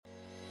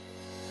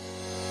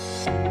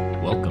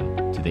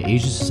Welcome to the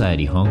Asia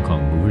Society Hong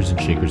Kong Movers and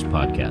Shakers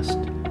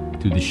podcast.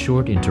 Through this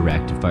short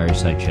interactive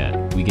fireside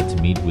chat, we get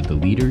to meet with the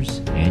leaders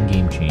and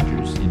game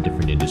changers in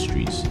different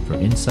industries for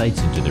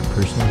insights into their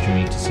personal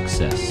journey to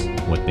success,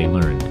 what they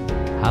learned,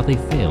 how they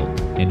failed,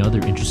 and other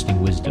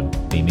interesting wisdom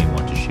they may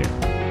want to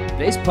share.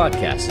 Today's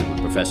podcast is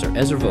with Professor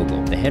Ezra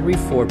Vogel, the Henry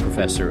Ford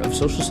Professor of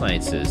Social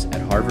Sciences at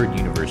Harvard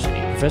University.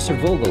 Professor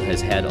Vogel has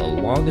had a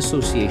long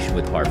association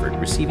with Harvard,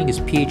 receiving his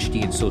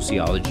Ph.D. in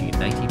Sociology in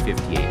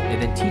 1958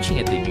 and then teaching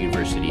at the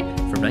university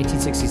from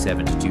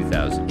 1967 to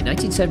 2000. In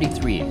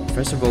 1973,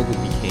 Professor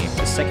Vogel became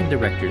the second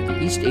director of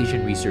the East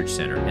Asian Research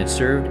Center and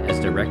served as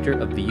director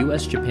of the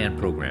U.S. Japan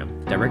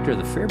Program, director of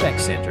the Fairbank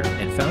Center,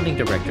 and founding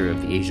director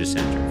of the Asia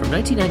Center. From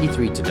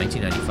 1993 to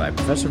 1995,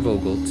 Professor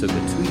Vogel took a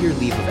 2-year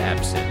leave of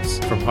absence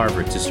from Harvard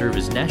to serve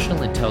as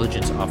National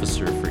Intelligence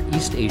Officer for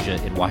East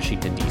Asia in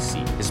Washington, D.C.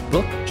 His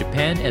book,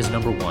 Japan as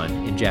Number One,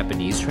 in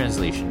Japanese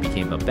translation,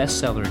 became a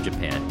bestseller in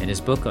Japan, and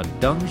his book on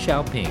Deng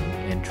Xiaoping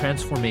and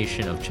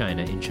Transformation of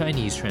China in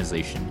Chinese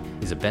translation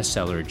is a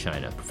bestseller in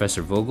China.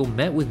 Professor Vogel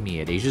met with me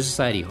at Asia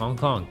Society Hong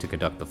Kong to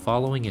conduct the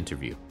following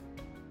interview.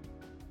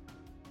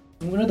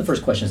 One of the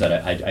first questions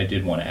that I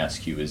did want to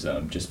ask you is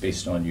just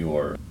based on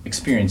your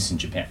experience in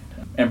Japan.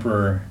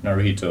 Emperor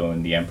Naruhito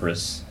and the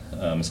Empress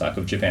Masako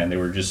of Japan, they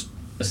were just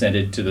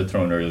ascended to the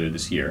throne earlier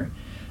this year.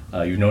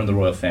 You've known the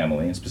royal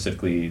family, and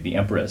specifically the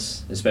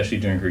Empress, especially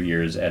during her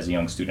years as a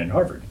young student at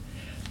Harvard.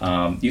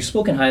 You've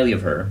spoken highly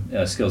of her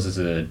skills as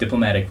a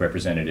diplomatic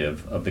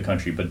representative of the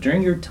country, but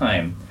during your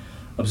time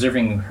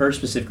observing her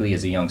specifically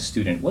as a young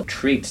student, what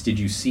traits did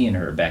you see in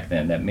her back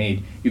then that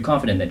made you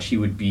confident that she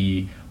would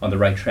be on the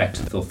right track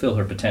to fulfill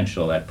her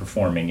potential at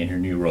performing in her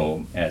new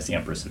role as the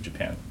Empress of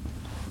Japan?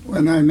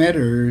 When I met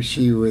her,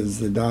 she was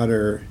the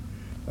daughter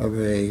of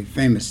a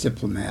famous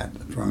diplomat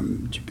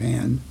from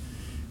Japan,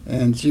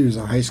 and she was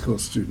a high school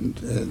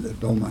student at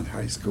Belmont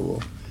High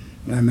School.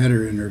 And I met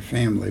her in her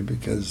family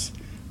because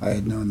I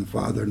had known the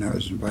father and I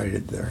was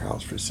invited to their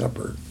house for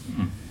supper.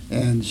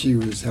 And she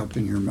was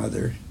helping her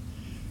mother.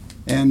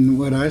 And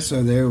what I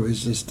saw there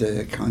was just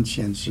a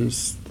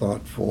conscientious,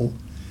 thoughtful,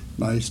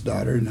 nice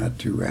daughter, not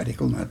too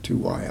radical, not too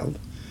wild,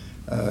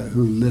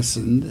 who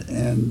listened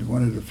and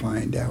wanted to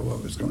find out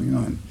what was going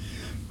on.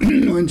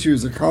 When she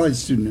was a college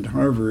student at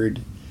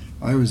Harvard,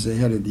 I was the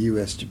head of the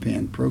U.S.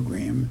 Japan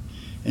Program,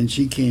 and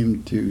she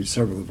came to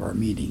several of our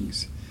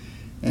meetings.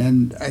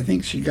 And I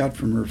think she got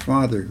from her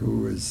father, who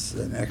was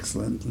an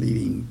excellent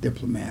leading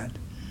diplomat,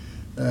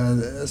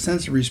 a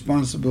sense of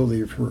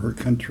responsibility for her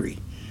country.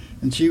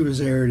 And she was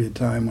there at a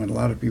time when a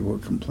lot of people were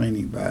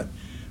complaining about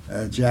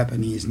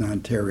Japanese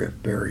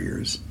non-tariff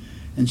barriers.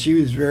 And she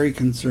was very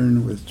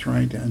concerned with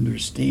trying to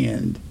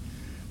understand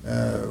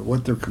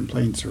what their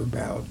complaints are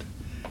about,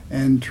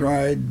 and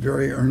tried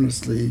very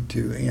earnestly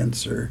to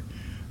answer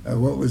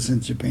what was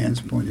in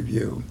Japan's point of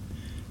view.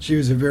 She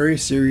was a very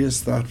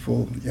serious,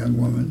 thoughtful young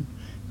woman,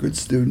 good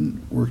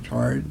student, worked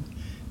hard.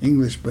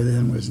 English by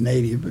then was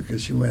native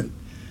because she went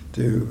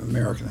to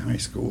American high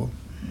school.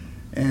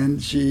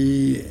 And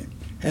she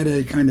had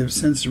a kind of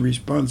sense of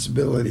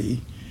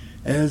responsibility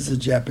as a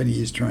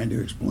Japanese trying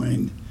to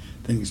explain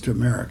things to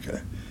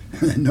America.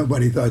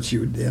 Nobody thought she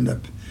would end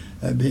up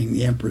being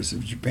the Empress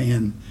of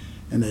Japan,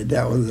 and I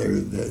doubt whether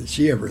that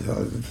she ever thought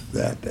of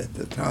that at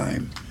the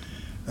time.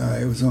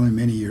 It was only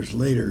many years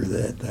later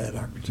that that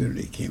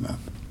opportunity came up.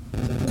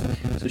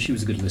 So she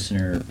was a good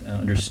listener,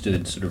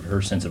 understood sort of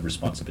her sense of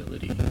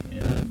responsibility.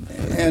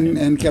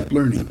 And kept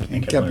learning.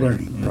 And kept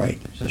learning, right.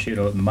 So she had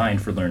a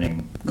mind for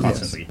learning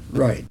constantly. Yes,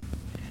 right.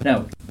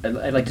 Now,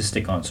 I'd like to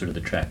stick on sort of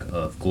the track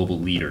of global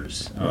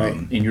leaders. Right.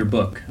 In your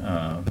book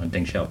on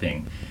Deng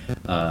Xiaoping,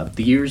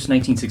 the years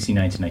 1969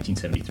 to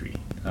 1973,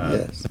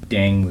 Yes.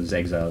 Deng was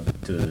exiled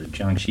to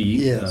Jiangxi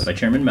Yes. by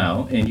Chairman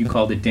Mao, and you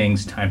called it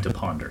Deng's time to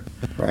ponder.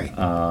 Right.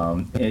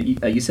 And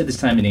you said this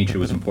time in nature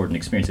was an important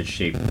experience that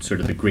shaped sort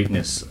of the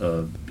greatness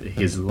of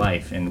his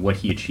life and what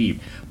he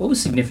achieved. What was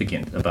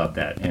significant about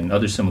that and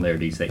other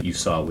similarities that you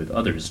saw with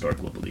other historic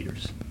global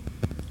leaders?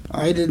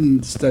 I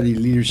didn't study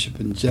leadership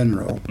in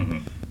general, Mm-hmm.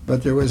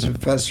 but there was a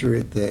professor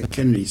at the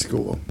Kennedy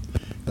School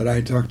that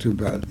I talked to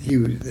about. He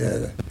was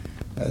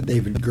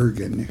David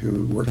Gergen,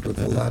 who worked with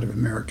a lot of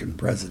American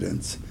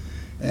presidents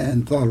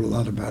and thought a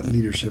lot about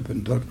leadership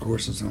and taught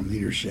courses on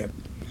leadership.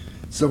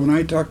 So when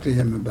I talked to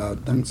him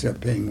about Deng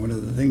Xiaoping, one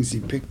of the things he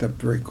picked up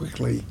very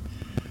quickly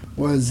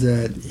was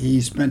that he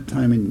spent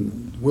time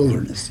in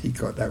wilderness. He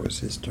thought that was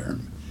his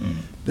term.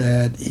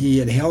 That he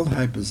had held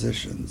high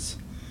positions,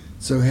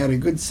 so had a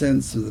good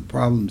sense of the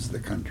problems of the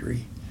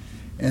country,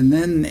 and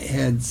then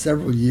had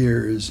several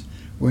years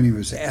when he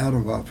was out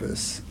of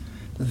office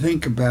to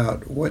think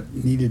about what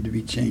needed to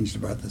be changed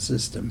about the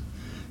system.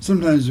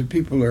 Sometimes when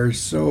people are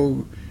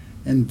so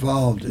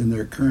involved in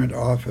their current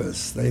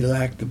office, they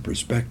lack the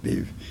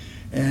perspective,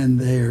 and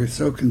they are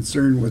so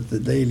concerned with the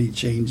daily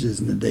changes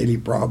and the daily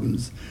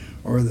problems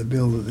or the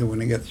bill that they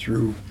want to get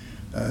through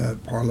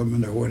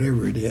Parliament or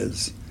whatever it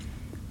is,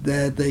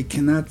 that they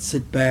cannot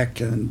sit back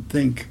and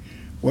think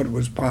what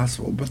was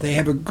possible, but they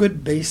have a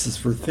good basis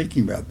for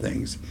thinking about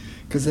things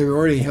because they've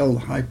already held a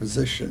high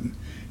position,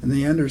 and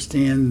they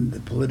understand the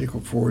political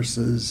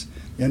forces,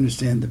 they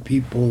understand the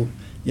people,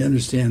 they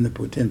understand the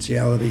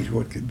potentialities,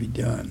 what could be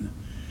done.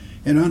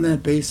 And on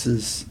that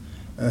basis,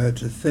 to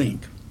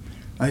think.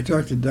 I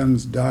talked to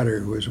Deng's daughter,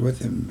 who was with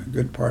him a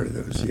good part of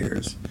those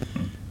years,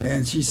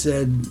 and she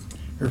said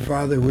her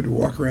father would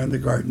walk around the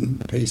garden,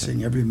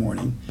 pacing every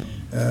morning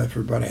for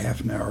about a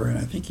half an hour, and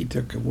I think he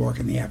took a walk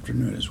in the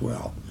afternoon as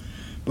well.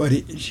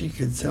 But she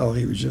could tell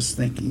he was just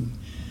thinking.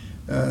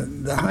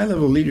 The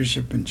high-level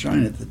leadership in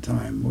China at the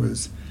time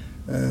was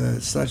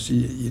such that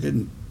you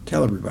didn't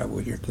tell everybody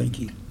what you're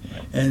thinking.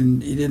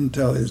 And he didn't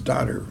tell his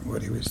daughter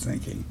what he was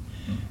thinking.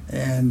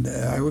 And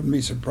I wouldn't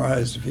be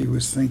surprised if he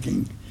was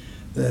thinking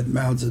that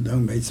Mao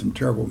Zedong made some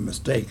terrible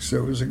mistakes. So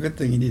it was a good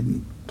thing he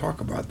didn't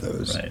talk about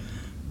those. Right.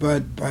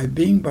 But by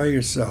being by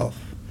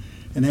yourself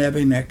and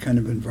having that kind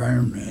of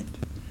environment,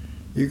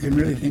 you can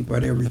really think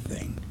about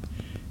everything.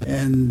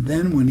 And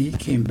then when he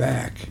came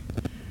back,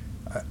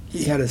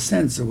 he had a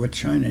sense of what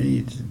China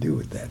needed to do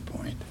at that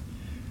point.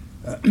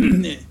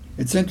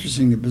 It's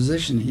interesting, the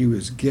position he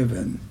was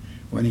given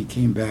when he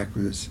came back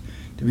was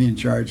to be in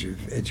charge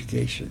of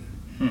education.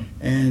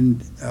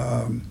 And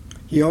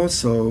he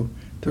also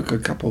took a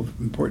couple of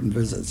important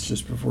visits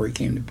just before he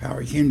came to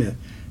power. He came to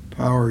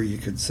power, you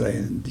could say,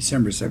 in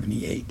December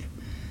 78.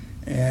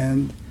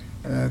 And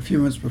a few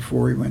months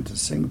before, he went to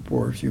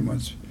Singapore. A few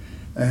months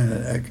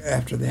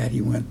after that,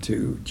 he went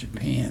to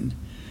Japan.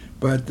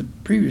 But the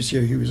previous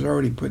year, he was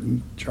already put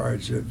in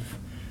charge of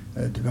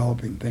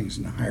developing things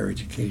in higher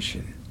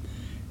education.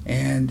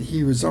 And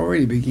he was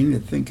already beginning to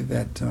think at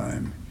that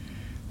time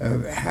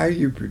of how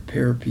you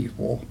prepare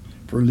people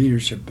for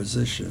leadership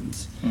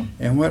positions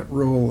and what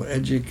role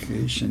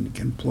education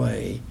can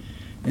play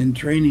in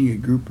training a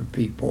group of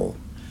people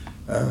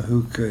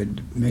who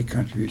could make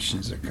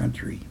contributions to the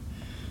country.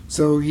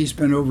 So he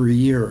spent over a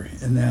year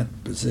in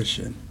that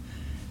position,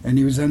 and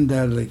he was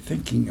undoubtedly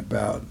thinking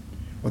about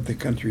what the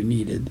country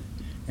needed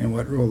and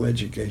what role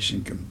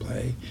education can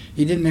play.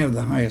 He didn't have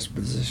the highest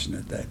position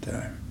at that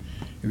time.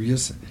 It was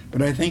just,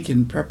 but I think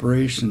in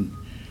preparation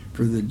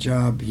for the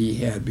job he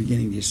had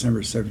beginning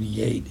December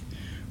 78,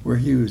 where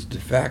he was de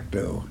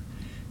facto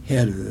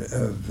head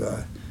of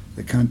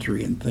the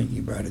country and thinking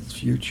about its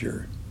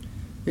future,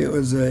 it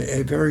was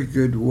a very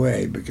good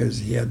way because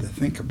he had to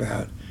think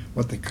about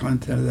what the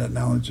content of that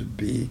knowledge would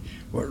be,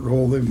 what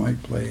role they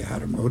might play, how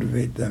to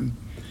motivate them,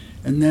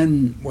 and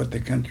then what the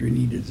country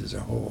needed as a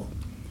whole.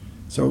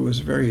 So it was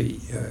very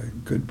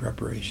good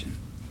preparation.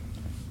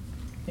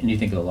 And you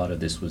think a lot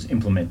of this was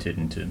implemented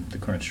into the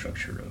current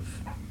structure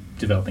of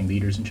developing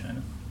leaders in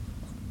China?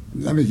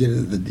 Let me get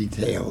into the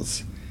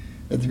details.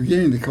 At the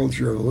beginning of the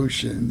Cultural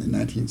Revolution in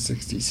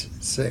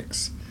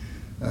 1966,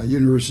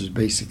 universities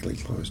basically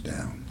closed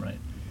down. Right.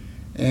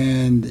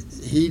 And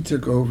he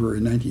took over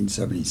in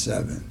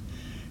 1977.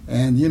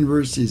 And the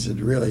universities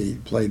had really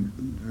played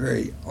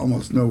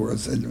almost no role.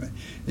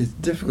 It's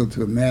difficult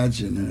to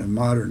imagine in a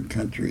modern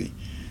country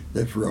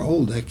that for a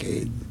whole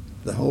decade,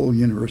 the whole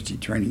university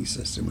training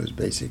system was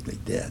basically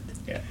dead.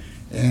 Yeah.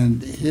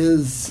 And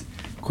his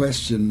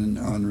question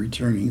on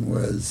returning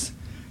was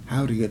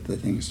how to get the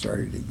thing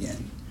started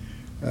again.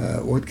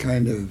 What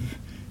kind of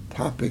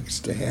topics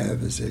to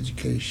have as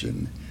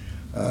education,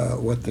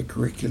 what the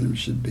curriculum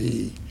should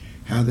be,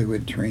 how they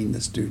would train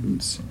the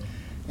students.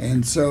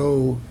 And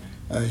so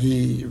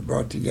he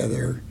brought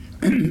together,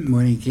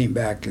 when he came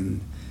back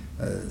in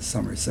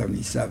summer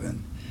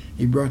 77,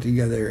 he brought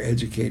together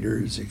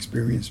educators,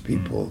 experienced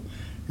people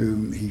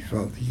whom he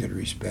felt he could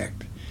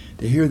respect,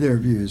 to hear their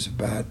views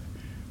about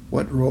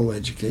what role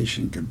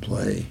education could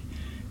play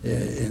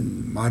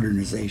in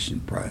modernization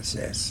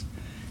process,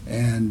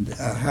 and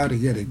how to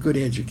get a good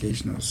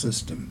educational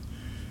system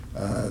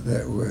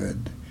that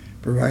would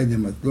provide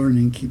them with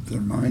learning, keep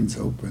their minds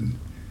open,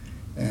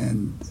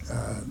 and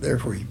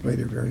therefore he played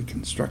a very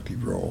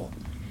constructive role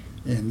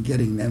in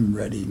getting them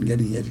ready and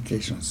getting the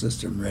educational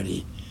system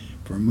ready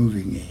for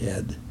moving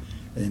ahead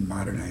in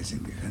modernizing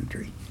the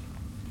country.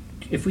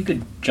 If we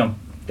could jump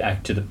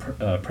back to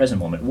the present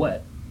moment,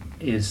 what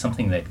is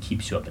something that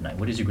keeps you up at night?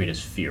 What is your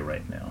greatest fear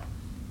right now?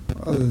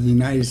 Well, the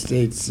United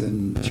States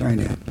and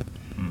China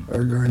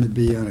are going to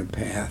be on a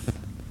path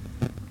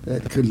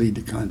that could lead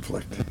to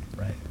conflict.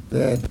 Right.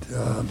 That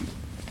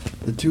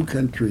the two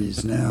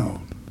countries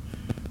now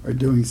are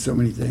doing so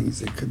many things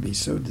that could be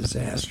so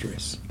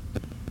disastrous.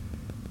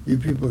 You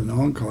people in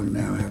Hong Kong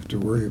now have to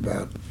worry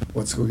about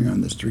what's going on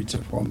in the streets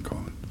of Hong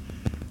Kong.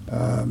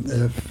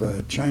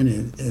 If China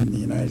and the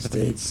United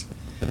States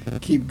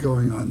keep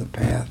going on the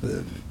path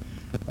of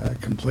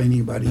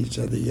complaining about each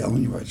other,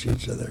 yelling about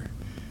each other,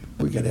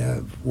 we could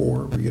have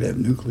war, we could have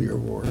nuclear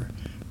war,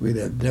 we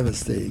could have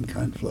devastating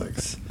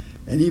conflicts.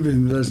 And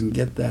even if it doesn't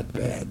get that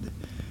bad,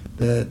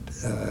 that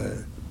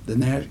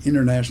the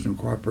international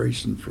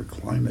cooperation for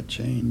climate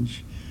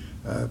change,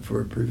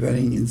 for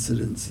preventing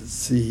incidents at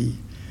sea,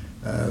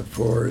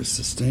 for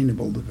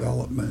sustainable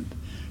development,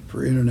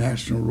 for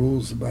international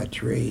rules about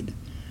trade,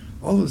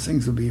 all those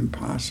things will be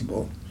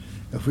impossible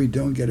if we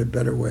don't get a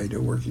better way to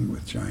working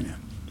with China.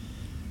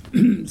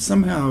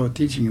 Somehow,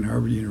 teaching at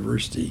Harvard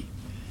University,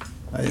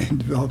 I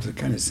developed a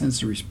kind of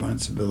sense of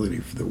responsibility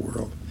for the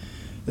world,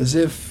 as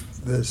if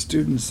the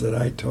students that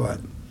I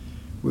taught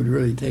would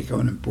really take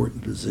on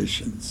important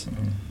positions.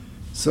 Mm-hmm.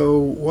 So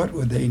what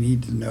would they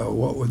need to know?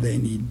 What would they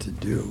need to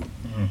do?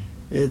 Mm-hmm.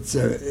 It's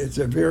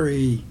a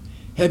very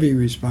heavy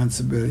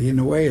responsibility. In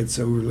a way, it's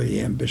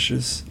overly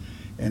ambitious.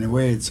 In a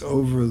way, it's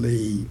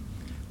overly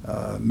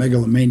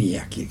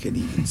megalomaniac, you could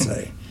even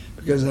say,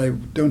 because I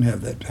don't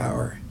have that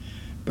power.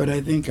 But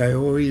I think I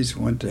always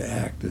want to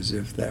act as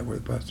if that were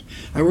possible.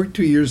 I worked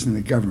 2 years in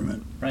the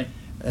government. Right.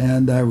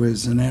 And I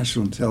was a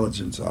national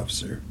intelligence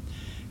officer.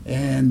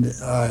 And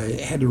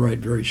I had to write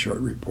very short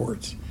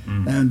reports.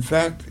 Mm. And in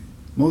fact,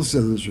 most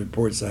of those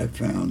reports I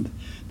found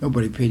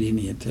nobody paid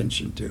any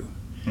attention to.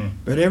 Mm.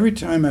 But every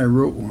time I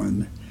wrote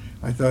one,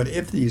 I thought,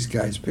 if these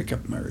guys pick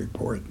up my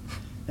report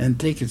and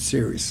take it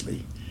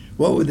seriously,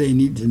 what would they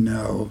need to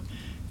know?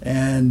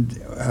 And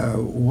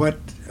what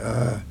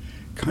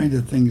kind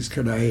of things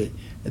could I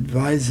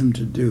advise them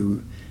to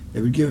do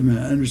that would give them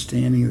an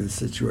understanding of the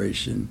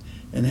situation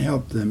and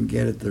help them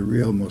get at the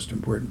real most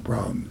important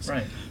problems?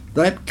 Right.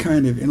 That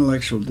kind of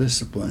intellectual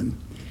discipline,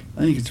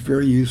 I think it's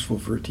very useful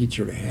for a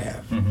teacher to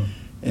have. Mm-hmm.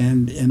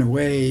 And in a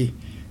way,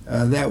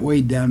 that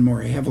weighed down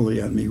more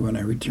heavily on me when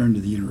I returned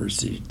to the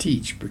university to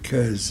teach,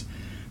 because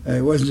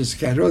it wasn't just a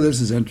catch, oh,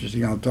 this is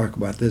interesting, I'll talk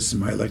about this in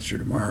my lecture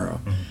tomorrow.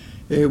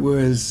 Mm-hmm. It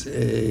was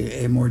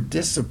a more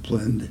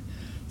disciplined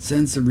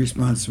sense of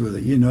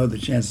responsibility. You know, the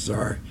chances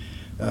are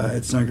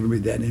it's not going to be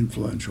that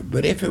influential.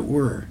 But if it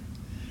were,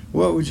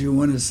 what would you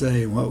want to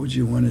say and what would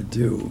you want to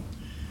do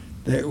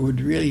that would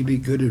really be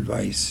good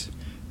advice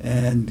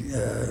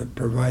and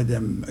provide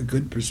them a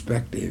good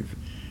perspective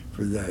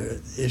for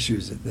the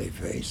issues that they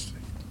faced?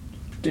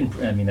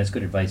 I mean, that's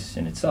good advice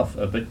in itself,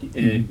 but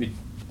it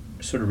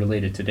sort of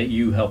related to that.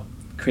 You helped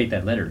create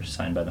that letter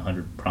signed by the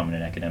 100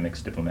 prominent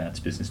academics, diplomats,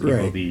 business people,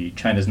 Right. the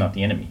China's not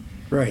the enemy.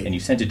 Right. And you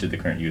sent it to the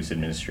current U.S.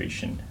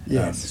 administration.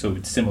 Yes. So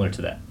it's similar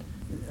to that.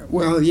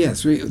 Well,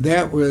 yes,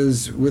 that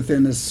was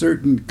within a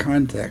certain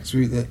context.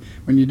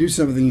 When you do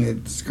something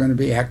that's going to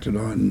be acted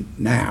on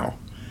now,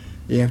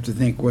 you have to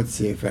think, what's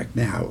the effect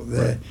now?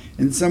 Right.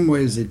 In some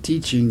ways, the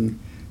teaching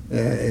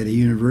at a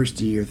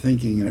university, you're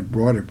thinking in a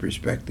broader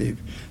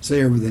perspective,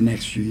 say over the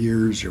next few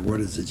years, or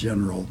what is the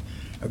general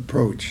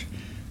approach.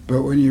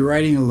 But when you're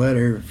writing a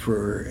letter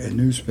for a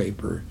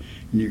newspaper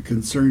and you're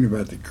concerned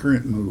about the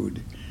current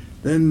mood,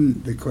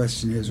 then the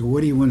question is,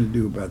 what do you want to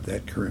do about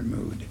that current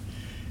mood?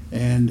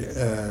 And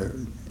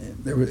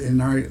there was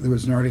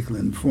an article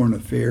in Foreign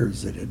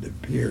Affairs that had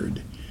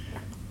appeared,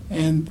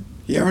 and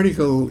the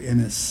article,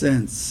 in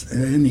essence,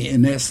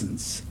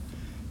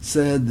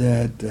 said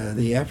that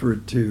the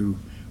effort to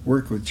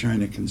work with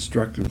China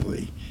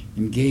constructively,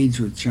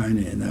 engage with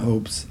China in the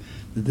hopes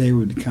that they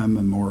would become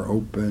a more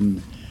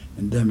open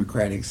and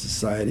democratic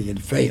society,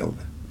 had failed,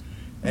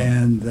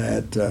 and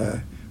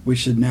that we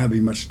should now be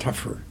much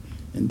tougher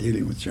in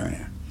dealing with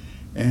China.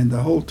 And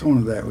the whole tone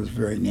of that was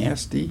very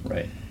nasty.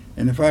 Right.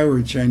 And if I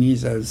were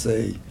Chinese, I would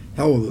say,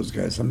 hell with those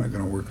guys, I'm not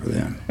going to work with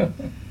them.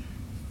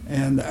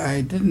 And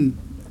I didn't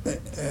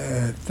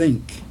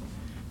think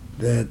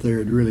that there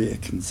had really a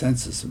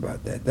consensus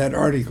about that. That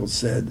article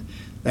said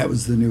that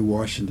was the new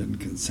Washington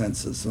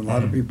consensus. And a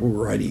lot of people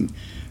were writing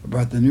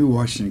about the new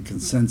Washington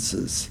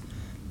consensus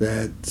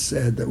that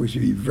said that we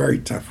should be very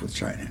tough with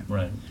China.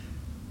 Right.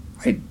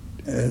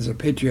 As a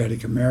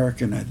patriotic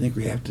American, I think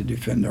we have to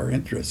defend our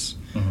interests.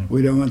 Mm-hmm.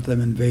 We don't want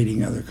them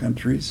invading other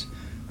countries.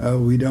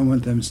 We don't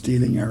want them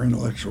stealing our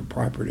intellectual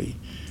property.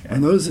 Okay.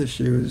 And those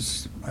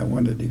issues I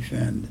want to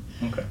defend.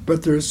 Okay.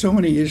 But there are so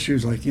many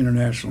issues like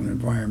international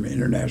environment,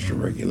 international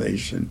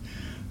regulation,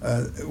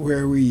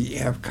 where we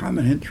have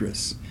common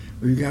interests.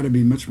 We've got to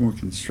be much more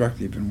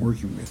constructive in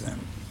working with them.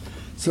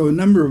 So a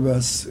number of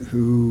us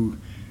who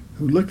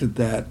looked at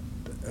that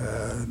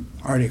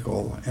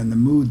article and the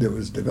mood that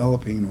was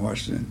developing in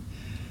Washington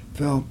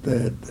felt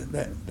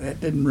that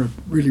didn't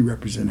really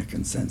represent a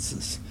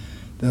consensus.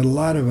 That a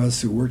lot of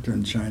us who worked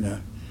on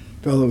China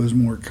felt it was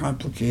more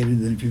complicated,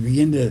 and if you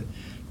begin to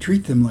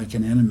treat them like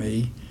an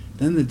enemy,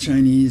 then the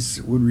Chinese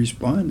would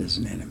respond as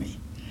an enemy.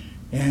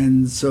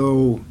 And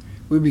so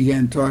we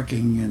began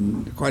talking,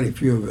 and quite a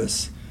few of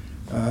us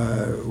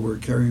were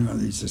carrying on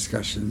these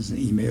discussions and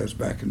emails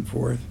back and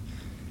forth.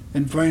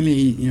 And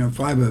finally,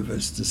 5 of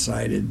us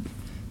decided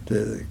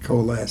to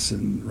coalesce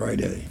and write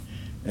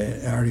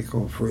an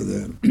article for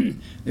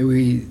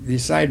we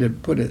decided to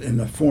put it in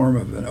the form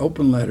of an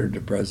open letter to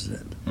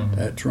President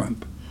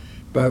Trump.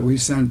 But we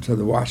sent it to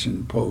the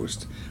Washington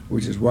Post,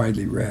 which is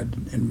widely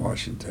read in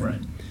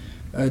Washington.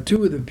 Right.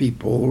 2 of the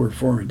people were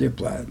former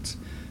diplomats.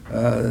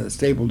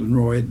 Stapleton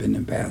Roy had been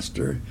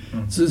ambassador.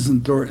 Mm-hmm.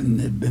 Susan Thornton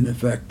had been, in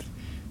effect,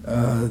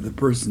 the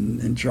person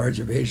in charge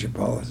of Asia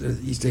policy,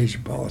 East Asia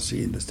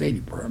policy in the State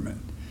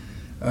Department.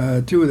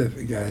 2 of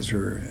the guys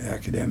were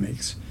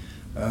academics.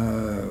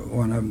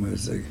 One of them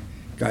was a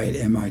guy at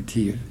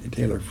MIT,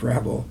 Taylor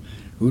Fravel,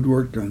 who'd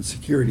worked on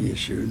security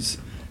issues.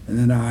 and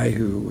then I,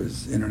 who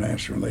was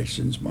international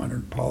relations,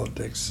 modern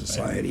politics,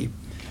 society,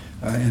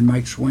 and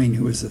Mike Swain,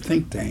 who was a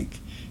think tank,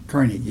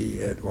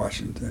 Carnegie at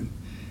Washington.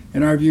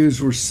 And our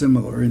views were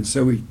similar, and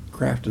so we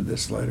crafted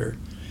this letter.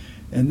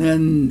 And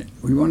then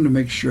we wanted to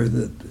make sure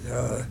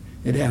that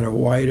it had a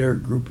wider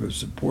group of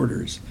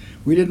supporters.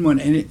 We didn't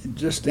want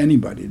just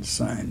anybody to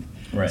sign.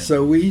 Right.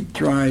 So we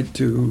tried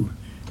to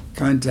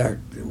contact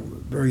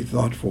very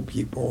thoughtful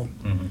people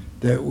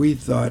that we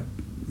thought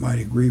might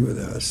agree with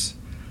us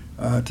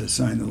to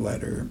sign the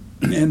letter,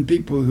 and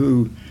people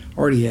who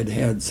already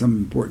had some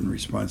important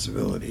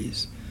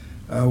responsibilities.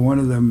 One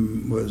of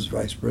them was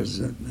Vice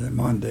President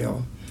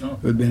Mondale,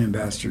 who had been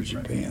ambassador to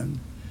Japan.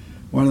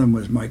 One of them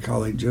was my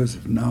colleague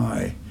Joseph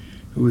Nye,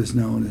 who is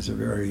known as a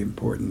very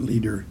important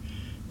leader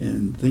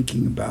in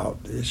thinking about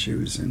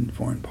issues in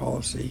foreign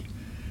policy,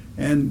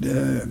 and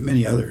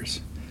many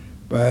others.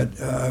 But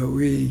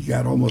we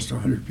got almost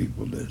 100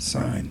 people to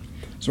sign.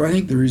 So I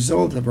think the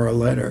result of our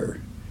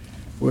letter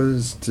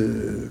was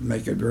to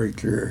make it very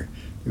clear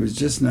it was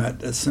just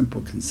not a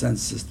simple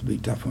consensus to be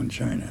tough on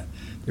China.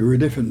 There were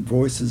different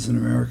voices in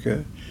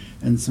America,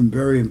 and some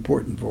very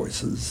important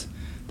voices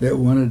that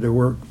wanted to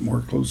work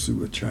more closely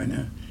with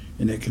China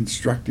in a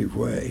constructive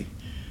way.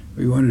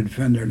 We want to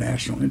defend our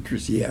national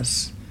interests,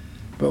 yes,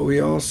 but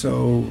we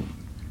also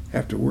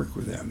have to work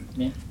with them.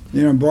 Yeah.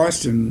 You know, in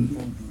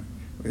Boston,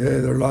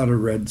 there are a lot of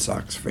Red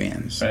Sox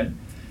fans, Right.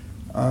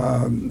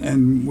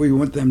 And we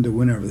want them to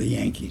win over the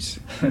Yankees.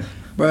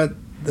 But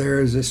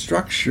there is a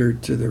structure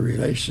to the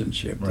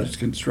relationship that's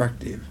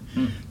constructive.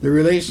 The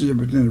relationship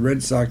between the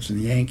Red Sox and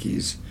the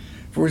Yankees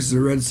forces the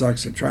Red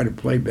Sox to try to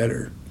play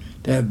better,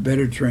 to have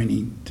better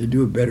training, to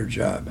do a better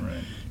job.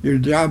 Right. Your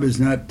job is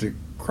not to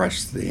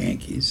crush the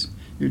Yankees.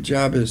 Your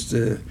job is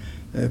to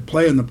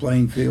play on the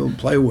playing field,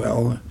 play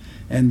well,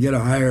 and get a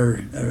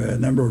higher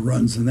number of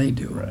runs than they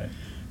do. Right.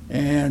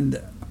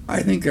 And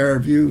I think our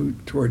view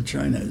toward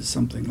China is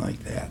something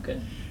like that.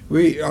 Okay.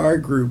 Our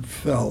group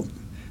felt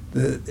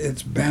that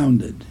it's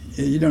bounded.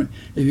 You don't.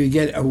 If you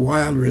get a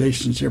wild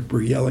relationship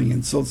where yelling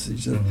insults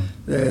each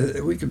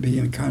other, we could be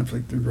in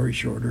conflict in very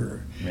short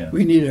order. Yeah.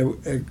 We need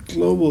a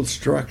global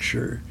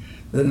structure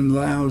that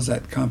allows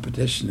that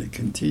competition to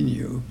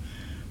continue,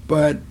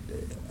 but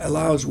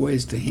allows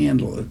ways to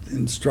handle it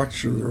and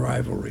structure the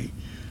rivalry.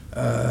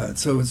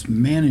 So it's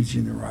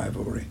managing the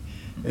rivalry.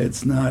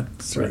 It's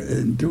not sort of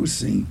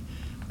inducing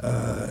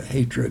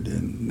hatred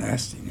and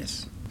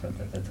nastiness.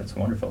 That's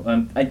wonderful.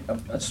 I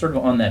sort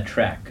of on that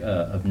track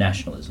of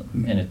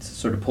nationalism and its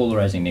sort of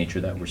polarizing nature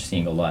that we're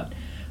seeing a lot.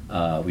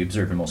 We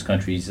observe in most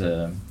countries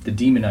the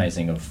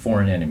demonizing of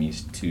foreign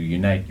enemies to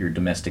unite your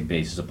domestic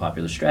base is a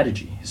popular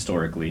strategy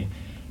historically.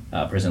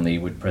 Presently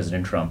with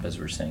President Trump, as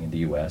we're saying in the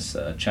U.S.,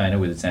 China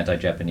with its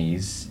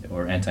anti-Japanese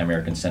or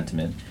anti-American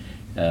sentiment,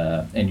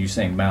 and you're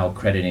saying Mao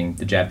crediting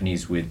the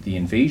Japanese with the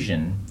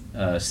invasion,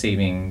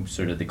 saving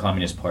sort of the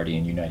Communist Party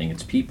and uniting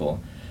its people.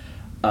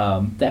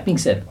 That being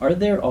said, are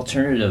there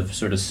alternative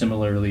sort of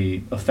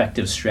similarly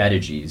effective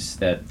strategies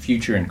that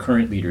future and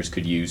current leaders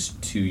could use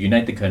to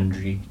unite the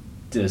country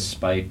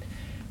besides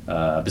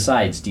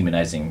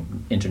demonizing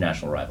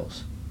international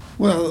rivals?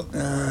 Well,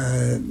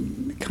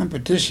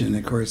 competition,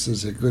 of course,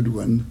 is a good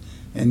one,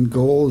 and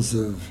goals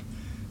of,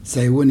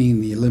 say, winning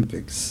the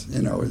Olympics,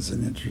 is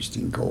an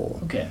interesting goal.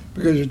 Okay.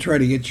 Because you try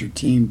to get your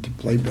team to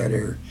play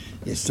better,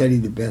 you study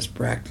the best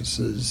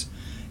practices,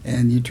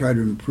 and you try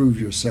to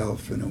improve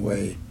yourself in a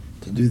way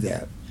to do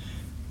that.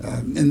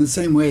 In the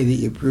same way that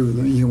you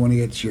want to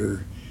get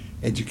your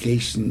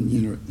education,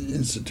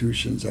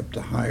 institutions up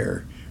to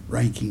higher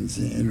rankings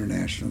in the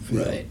international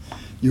field. Right.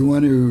 You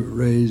want to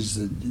raise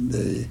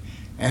the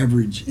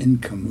average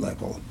income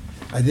level.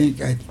 I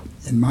think,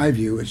 in my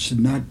view,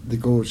 the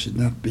goal should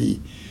not be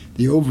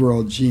the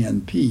overall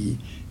GNP.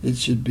 It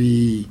should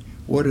be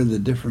what are the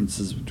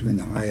differences between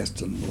the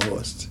highest and the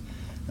lowest.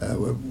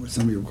 What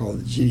some people call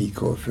the Gini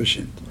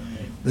coefficient.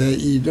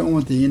 You don't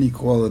want the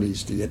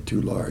inequalities to get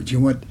too large. You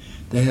want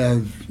to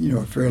have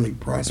a fairly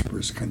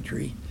prosperous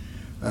country,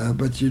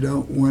 but you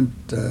don't want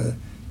to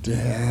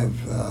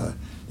have the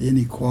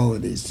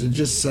inequalities. To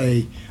just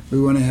say we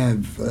want to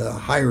have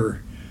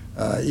higher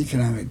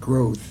economic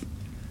growth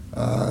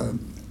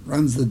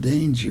runs the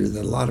danger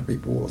that a lot of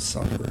people will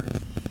suffer.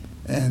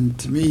 And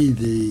to me,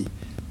 the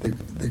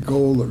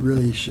goal that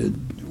really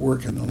should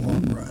work in the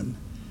long run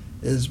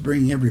is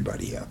bring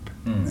everybody up.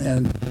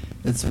 And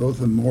it's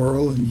both a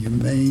moral and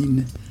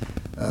humane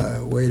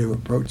way to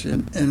approach it,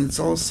 and it's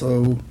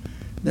also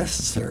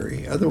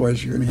necessary.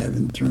 Otherwise, you're going to have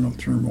internal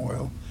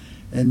turmoil,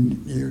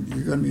 and you're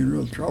going to be in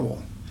real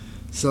trouble.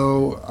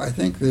 So I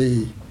think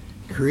the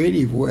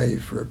creative way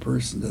for a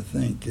person to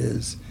think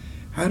is,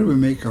 how do we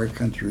make our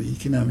country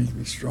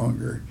economically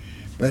stronger,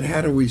 but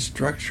how do we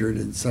structure it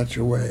in such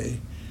a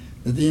way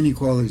that the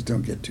inequalities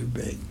don't get too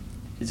big?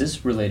 Is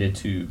this related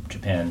to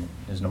Japan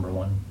as number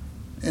one?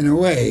 In a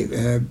way, in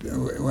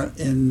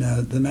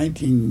the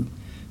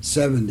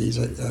 1970s,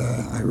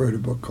 I wrote a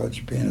book called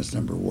Japan is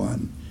Number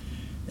One.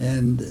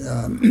 And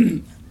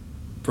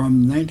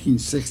from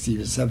 1960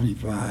 to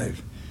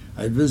 75,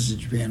 I visited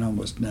Japan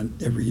almost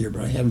every year,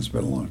 but I hadn't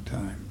spent a long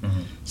time.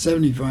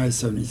 75,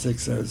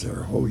 76, I was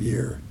there a whole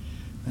year.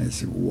 And I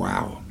said,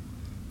 wow,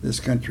 this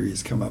country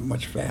has come up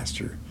much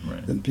faster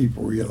than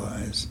people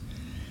realize.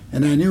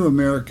 And I knew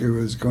America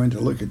was going to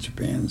look at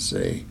Japan and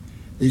say,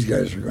 these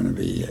guys are going to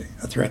be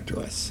a threat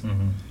to us.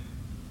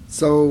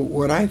 So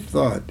what I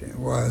thought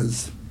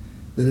was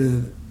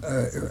that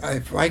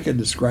if I could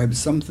describe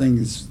some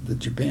things that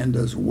Japan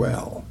does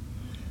well,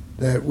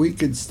 that we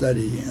could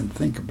study and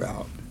think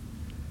about,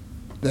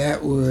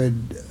 that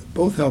would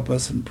both help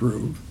us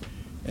improve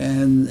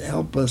and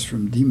help us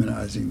from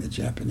demonizing the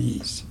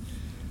Japanese.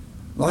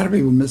 A lot of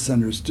people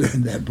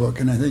misunderstood that book,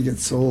 and I think it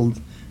sold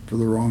for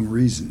the wrong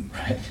reason.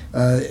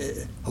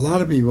 A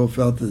lot of people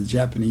felt that the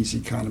Japanese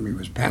economy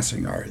was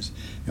passing ours,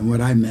 and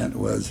what I meant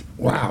was,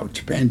 wow,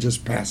 Japan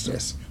just passed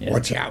us,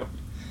 watch out.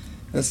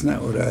 That's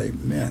not what I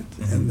meant,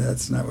 and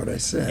that's not what I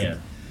said.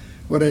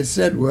 What I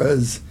said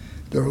was,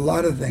 there are a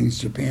lot of things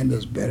Japan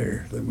does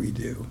better than we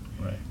do.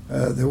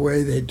 The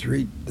way they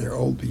treat their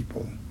old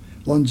people.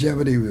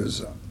 Longevity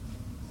was,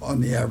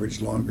 on the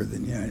average, longer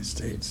than the United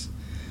States.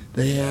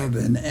 They have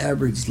an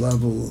average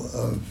level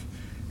of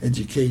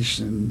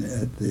education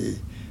at the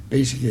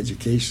basic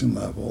education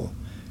level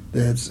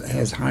that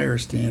has higher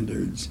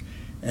standards,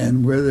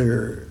 and where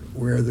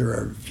there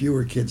are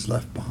fewer kids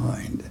left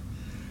behind.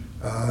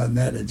 And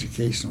that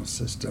educational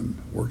system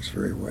works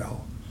very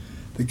well.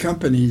 The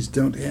companies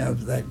don't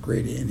have that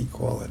great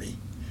inequality.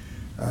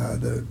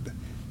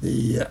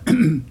 The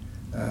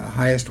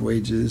highest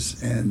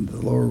wages and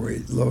the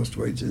lowest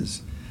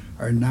wages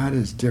are not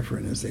as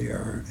different as they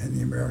are in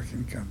the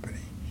American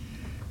company.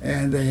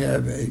 And they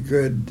have a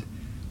good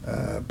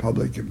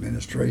public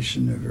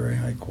administration of very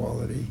high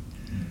quality.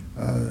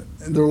 And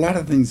there are a lot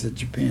of things that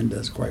Japan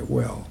does quite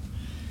well.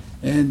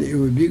 And it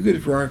would be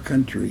good for our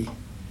country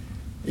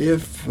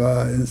if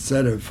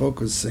instead of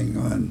focusing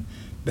on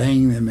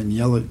banging them and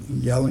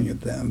yelling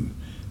at them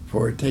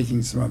for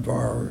taking some of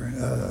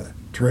our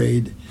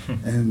trade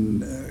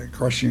and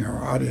crushing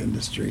our auto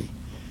industry,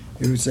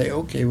 it would say,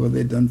 okay, well,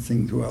 they've done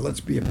things well. Let's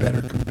be a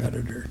better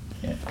competitor.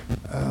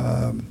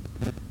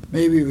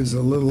 Maybe it was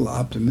a little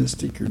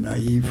optimistic or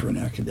naive for an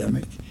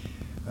academic.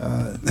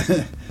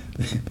 The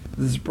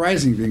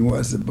surprising thing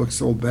was the book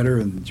sold better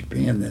in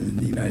Japan than in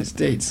the United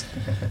States.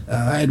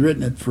 I had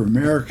written it for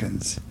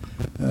Americans.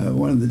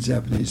 One of the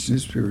Japanese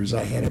newspapers,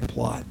 I had a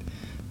plot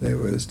that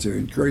was to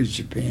encourage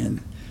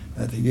Japan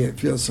to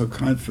feel so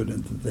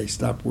confident that they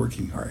stop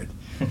working hard.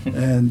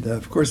 And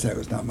of course that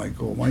was not my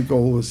goal. My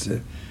goal was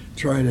to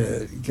try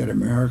to get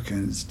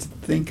Americans to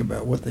think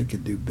about what they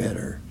could do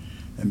better,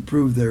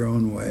 improve their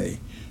own way,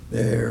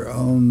 their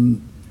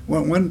own.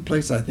 One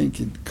place I think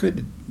it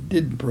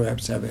did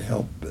perhaps have a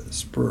help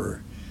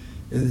spur.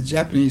 The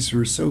Japanese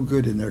were so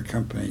good in their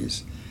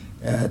companies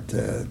at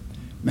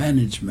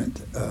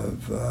management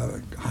of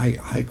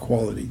high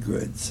quality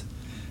goods,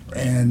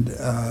 and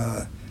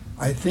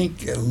I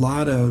think a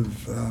lot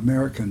of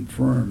American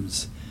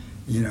firms,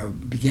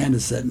 began to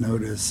set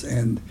notice,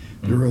 and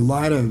there were a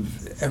lot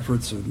of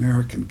efforts of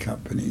American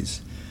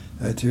companies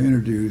to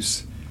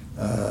introduce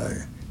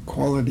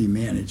quality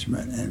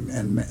management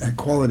and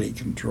quality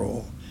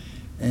control.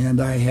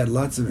 And I had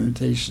lots of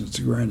invitations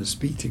to go around to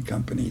speak to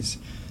companies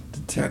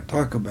to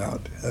talk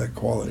about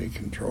quality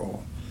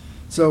control.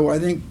 So I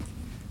think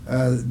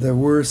there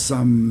were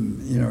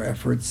some,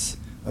 efforts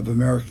of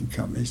American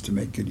companies to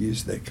make good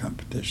use of that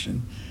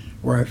competition,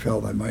 where I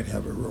felt I might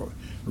have a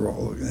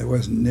role. It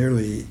wasn't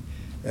nearly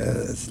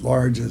as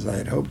large as I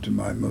had hoped in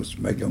my most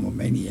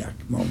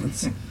megalomaniac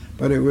moments,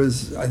 but I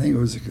think it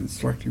was a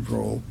constructive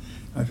role.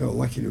 I felt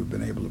lucky to have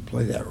been able to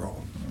play that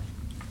role.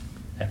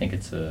 I think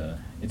it's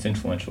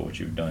influential what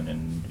you've done,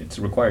 and it's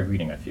required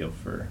reading, I feel,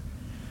 for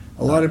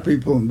a lot of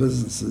people in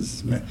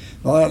businesses.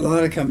 A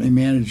lot of company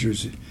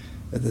managers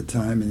at the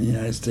time in the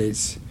United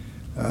States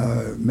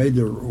made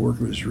their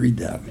workers read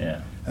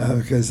that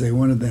because they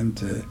wanted them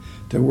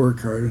to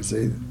work hard and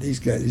say,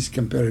 these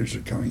competitors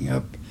are coming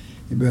up,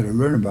 you better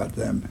learn about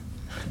them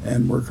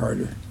and work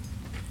harder.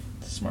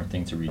 It's a smart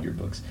thing to read your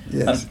books.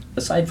 Yes.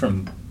 Aside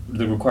from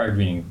the required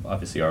reading,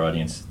 obviously our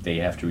audience, they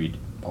have to read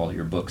all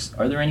your books.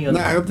 Are there any other?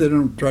 No, I hope they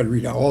don't try to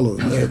read all of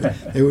them.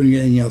 They wouldn't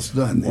get anything else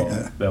done.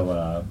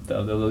 Well,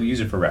 they'll use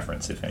it for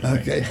reference, if anything.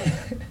 Okay.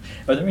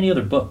 Are there any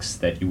other books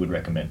that you would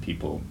recommend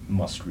people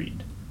must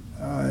read?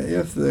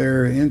 If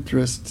their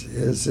interest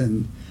is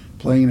in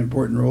playing an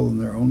important role in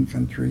their own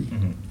country,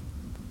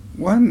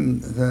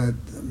 one that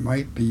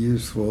might be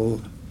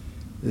useful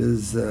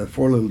is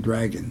Four Little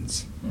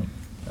Dragons,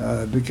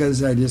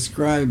 because I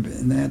describe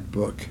in that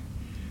book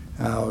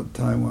how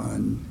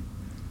Taiwan,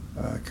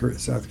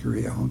 South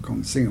Korea, Hong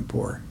Kong,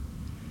 Singapore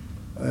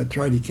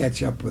try to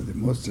catch up with the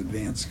most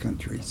advanced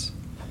countries.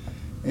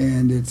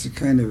 And it's a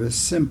kind of a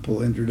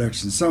simple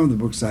introduction. Some of the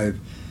books I've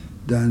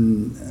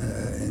done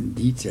in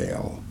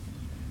detail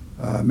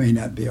may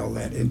not be all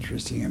that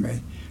interesting.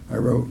 I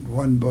wrote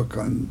one book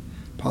on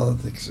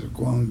politics of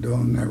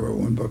Guangdong. I wrote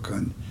one book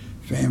on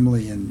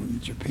family in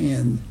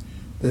Japan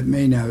that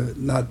may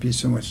not be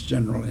so much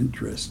general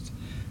interest.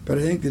 But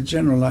I think the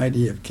general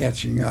idea of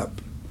catching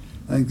up,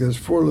 I think those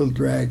four little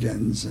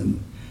dragons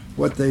and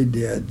what they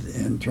did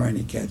in trying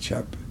to catch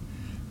up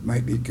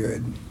might be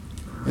good.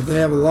 If they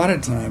have a lot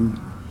of time,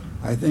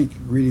 I think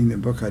reading the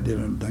book I did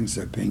on Deng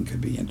Xiaoping could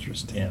be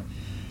interesting. Yeah.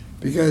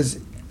 Because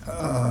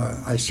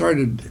I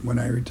started, when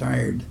I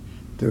retired,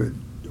 to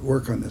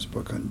work on this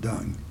book on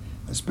Deng.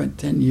 I spent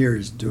 10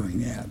 years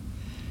doing that.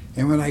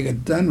 And when I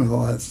got done with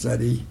all that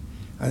study,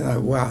 I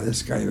thought, wow,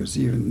 this guy was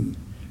even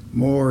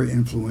more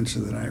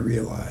influential than I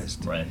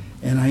realized. Right.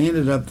 And I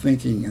ended up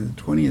thinking, in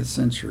the 20th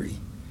century,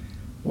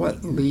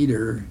 what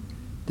leader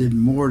did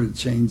more to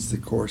change the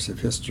course of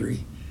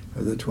history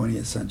of the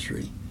 20th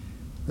century?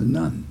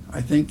 None.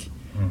 I think,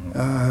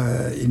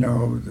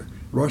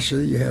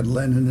 Russia, you had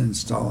Lenin and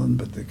Stalin,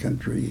 but the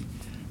country,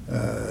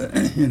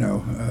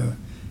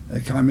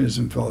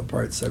 communism fell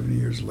apart 70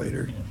 years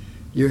later. Yeah.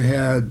 You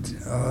had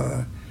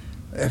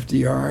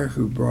FDR,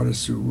 who brought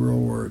us through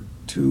World War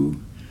II,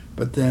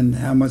 but then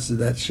how much did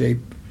that shape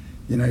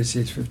the United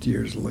States 50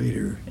 years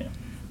later? Yeah.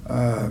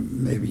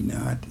 Maybe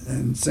not.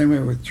 And same way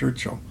with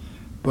Churchill.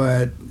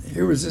 But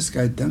here was this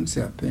guy, Deng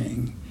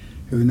Xiaoping,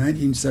 who in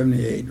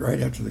 1978,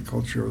 right after the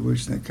Cultural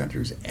Revolution, the country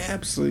was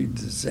absolutely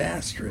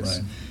disastrous.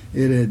 Right.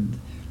 It had,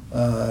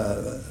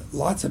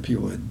 lots of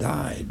people had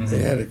died. Mm-hmm.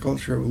 They had a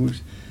Cultural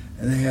Revolution,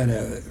 and they had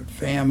a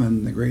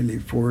famine, the Great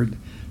Leap Forward.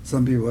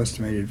 Some people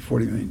estimated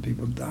 40 million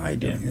people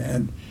died during that.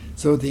 And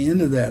so at the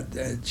end of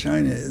that,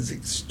 China is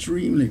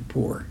extremely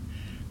poor,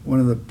 one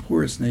of the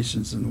poorest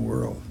nations in the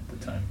world. At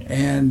the time, yeah.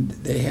 And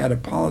they had a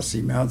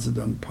policy, Mao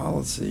Zedong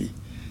policy,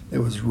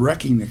 that was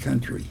wrecking the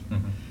country.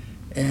 Mm-hmm.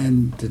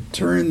 And to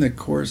turn the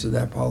course of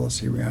that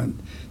policy around,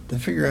 to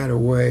figure out a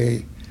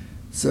way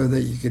so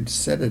that you could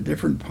set a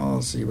different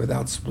policy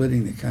without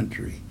splitting the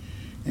country,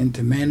 and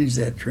to manage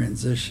that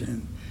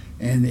transition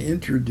and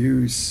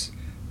introduce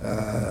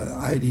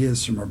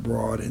ideas from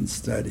abroad and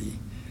study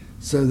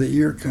so that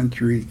your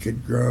country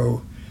could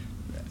grow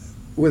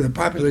with a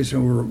population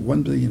of over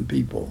 1 billion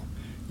people.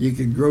 You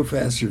could grow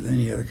faster than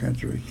any other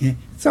country.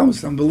 It's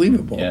almost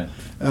unbelievable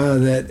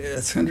that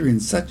this country in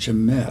such a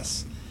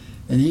mess.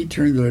 And he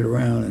turned it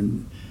around,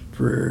 and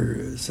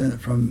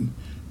from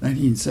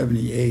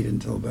 1978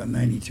 until about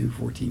 92,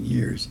 14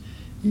 years,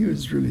 he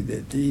was really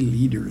the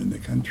leader in the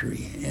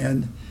country.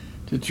 And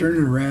to turn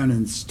it around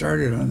and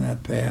start it on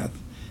that path,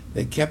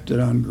 they kept it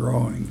on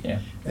growing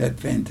at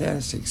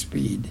fantastic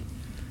speed.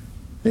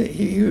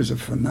 He was a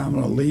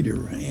phenomenal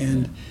leader,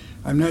 and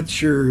I'm not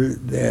sure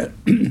that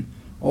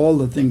all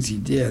the things he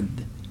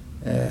did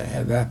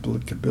have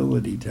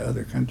applicability to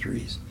other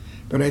countries.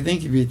 But I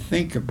think if you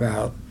think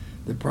about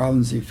the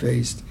problems he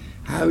faced,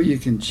 how you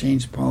can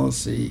change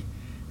policy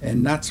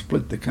and not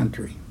split the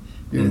country.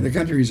 The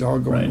country's all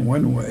going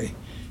one way.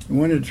 You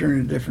want to turn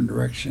in a different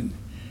direction.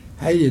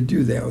 How do you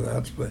do that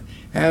without split?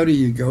 How do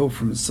you go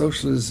from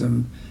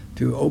socialism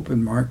to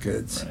open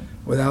markets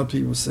without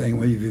people saying,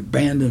 well, you've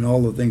abandoned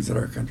all the things that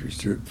our country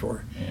stood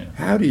for? Yeah.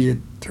 How do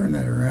you turn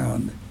that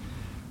around?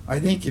 I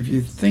think if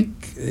you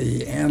think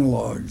the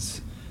analogs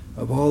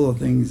of all the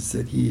things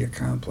that he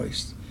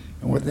accomplished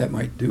and what that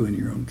might do in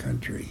your own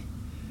country,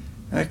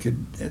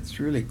 that's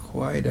really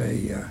quite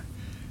a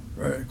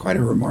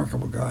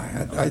remarkable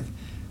guy.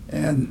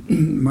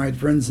 And my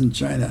friends in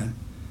China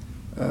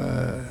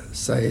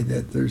say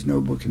that there's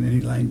no book in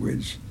any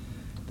language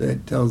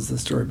that tells the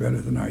story better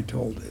than I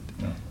told it.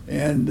 No.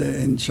 And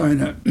in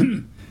China,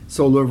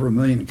 sold over 1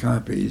 million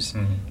copies,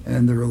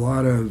 and there were a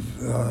lot of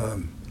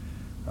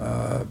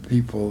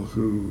people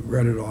who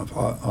read it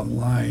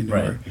online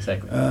or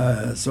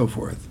so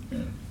forth. Yeah.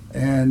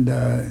 And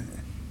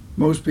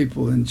most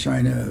people in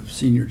China of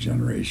senior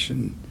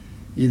generation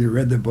either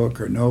read the book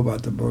or know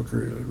about the book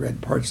or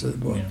read parts of the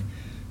book. Yeah.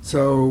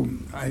 So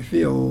I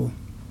feel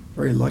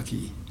very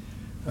lucky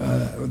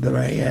that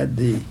I had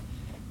the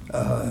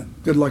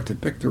good luck to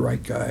pick the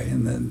right guy,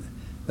 and then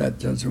that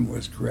judgment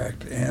was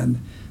correct.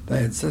 And I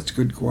had such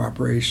good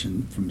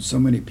cooperation from so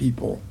many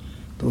people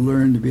to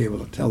learn to be able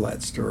to tell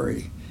that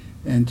story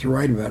and to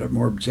write about it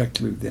more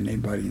objectively than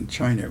anybody in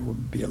China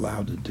would be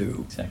allowed to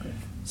do. Exactly.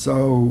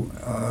 So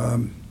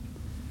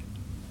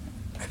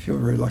I feel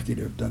very lucky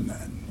to have done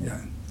that.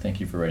 Yeah. Thank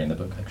you for writing the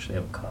book. I actually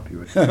have a copy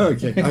with me.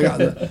 Okay,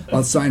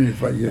 I'll sign it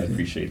for you. I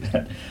appreciate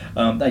that.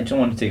 I don't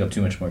want to take up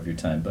too much more of your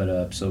time,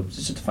 but so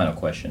just a final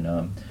question.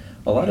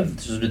 A lot of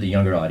sort of the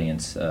younger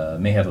audience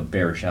may have a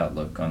bearish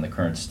outlook on the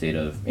current state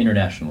of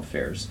international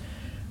affairs.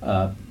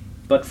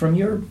 But from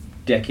your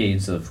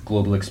decades of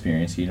global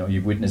experience,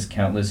 you've witnessed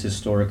countless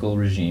historical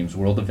regimes,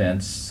 world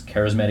events,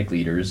 charismatic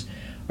leaders.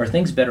 Are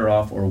things better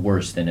off or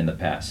worse than in the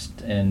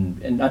past?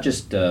 And not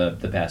just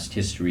the past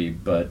history,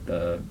 but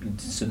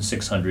since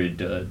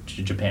 600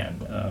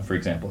 Japan, for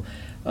example.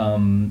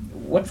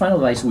 What final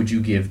advice would you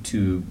give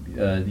to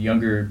the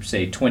younger,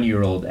 say,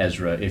 20-year-old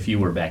Ezra if you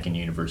were back in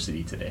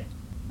university today?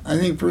 I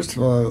think, first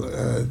of all,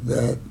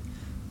 that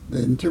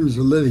in terms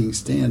of living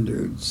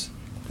standards,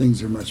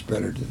 things are much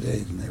better today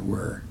than they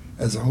were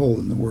as a whole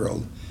in the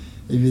world.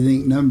 If you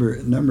think number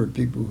of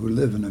people who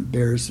live in a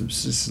bare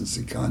subsistence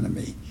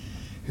economy,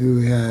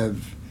 who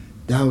have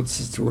doubts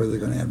as to whether they're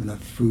going to have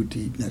enough food to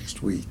eat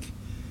next week.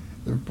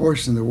 The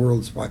proportion of the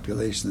world's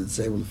population that's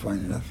able to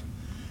find enough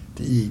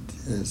to eat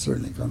has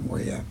certainly gone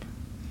way up.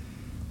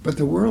 But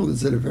the world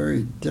is at a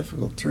very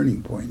difficult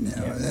turning point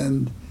now,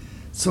 and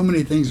so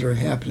many things are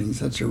happening at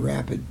such a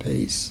rapid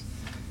pace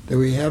that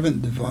we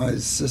haven't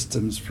devised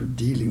systems for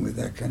dealing with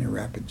that kind of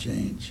rapid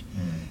change.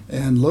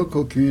 And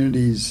local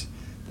communities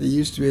that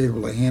used to be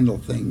able to handle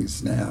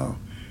things now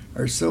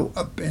are so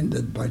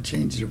upended by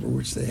changes over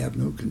which they have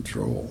no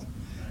control.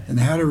 And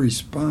how to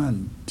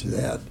respond to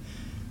that,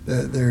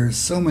 there are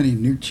so many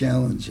new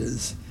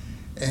challenges,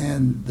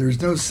 and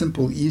there's no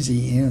simple,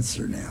 easy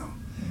answer now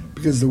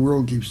because the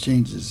world keeps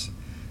changes.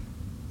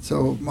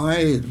 So my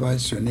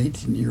advice to an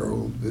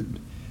 18-year-old would,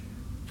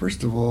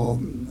 first of all,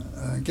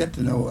 get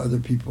to know other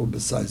people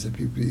besides the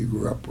people you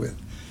grew up with,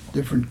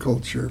 different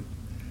culture,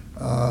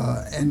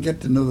 and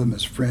get to know them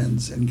as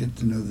friends and get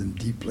to know them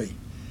deeply.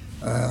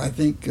 I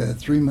think a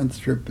 3-month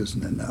trip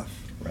isn't enough.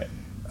 Right.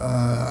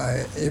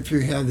 If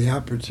you have the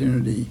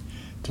opportunity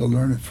to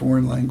learn a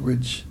foreign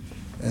language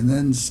and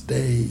then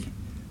stay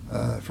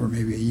for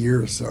maybe a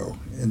year or so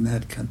in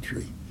that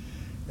country,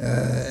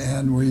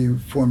 and where you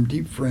form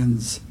deep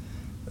friendships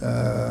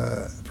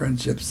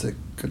that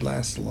could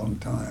last a long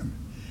time.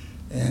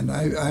 And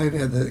I've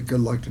had the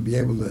good luck to be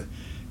able to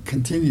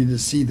continue to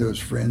see those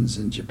friends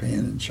in Japan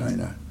and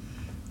China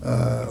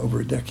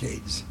over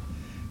decades.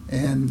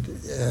 And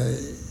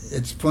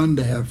it's fun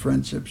to have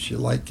friendships. You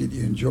like it,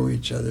 you enjoy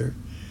each other.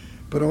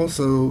 But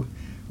also,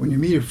 when you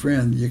meet a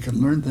friend, you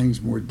can learn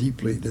things more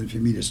deeply than if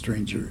you meet a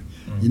stranger.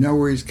 You know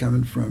where he's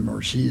coming from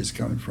or she is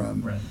coming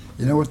from. Right.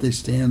 You know what they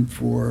stand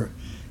for.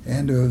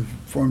 And to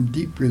form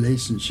deep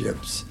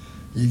relationships,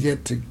 you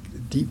get to a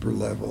deeper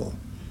level.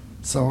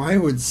 So I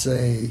would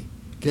say,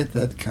 get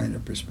that kind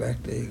of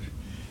perspective.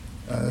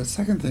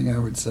 Second thing I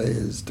would say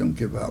is don't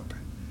give up.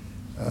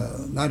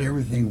 Not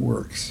everything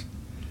works.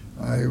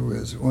 I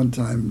was one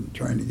time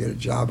trying to get a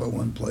job at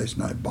one place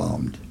and I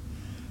bombed.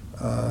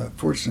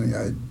 Fortunately,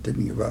 I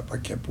didn't give up. I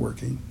kept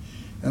working.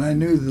 And I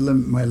knew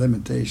my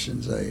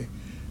limitations. I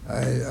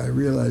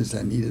realized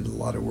I needed a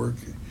lot of work.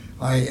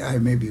 I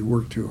maybe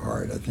worked too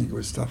hard. I think it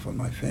was tough on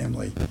my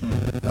family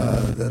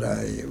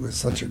it was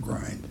such a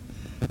grind.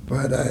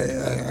 But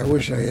I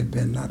wish I had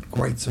been not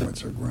quite so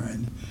much a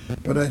grind.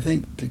 But I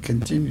think to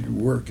continue to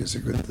work is a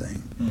good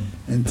thing.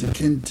 And to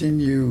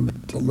continue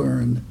to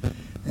learn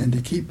and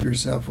to keep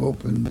yourself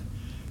open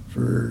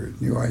for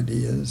new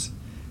ideas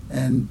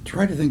and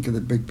try to think of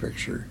the big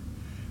picture.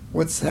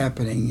 What's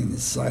happening in the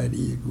society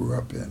you grew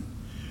up in?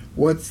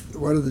 What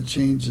are the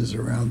changes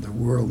around the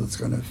world that's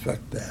going to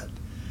affect that?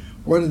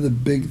 What are the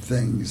big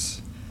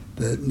things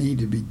that need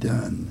to be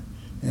done?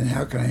 And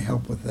how can I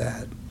help with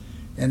that?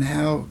 And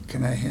how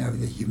can I have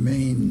the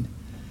humane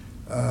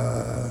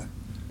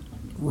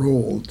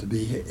role to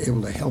be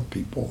able to help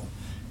people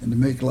and to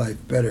make life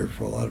better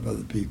for a lot of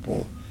other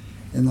people?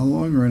 In the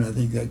long run, I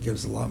think that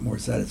gives a lot more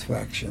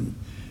satisfaction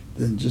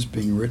than just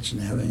being rich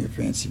and having a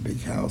fancy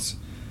big house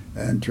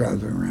and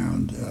traveling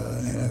around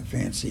in a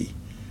fancy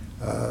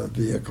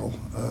vehicle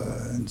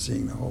and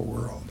seeing the whole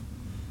world.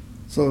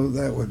 So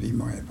that would be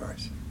my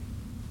advice.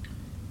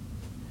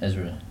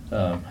 Ezra,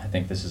 I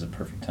think this is a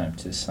perfect time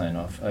to sign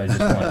off. I just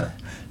want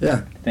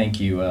to thank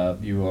you.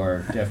 You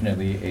are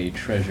definitely a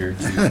treasure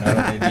to not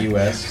only the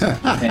U.S.,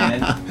 Japan,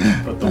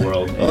 but the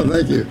world. Oh,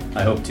 thank you.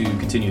 I hope to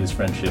continue this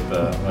friendship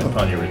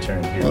upon your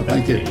return here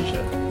back to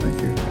Asia.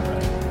 Thank you. All right.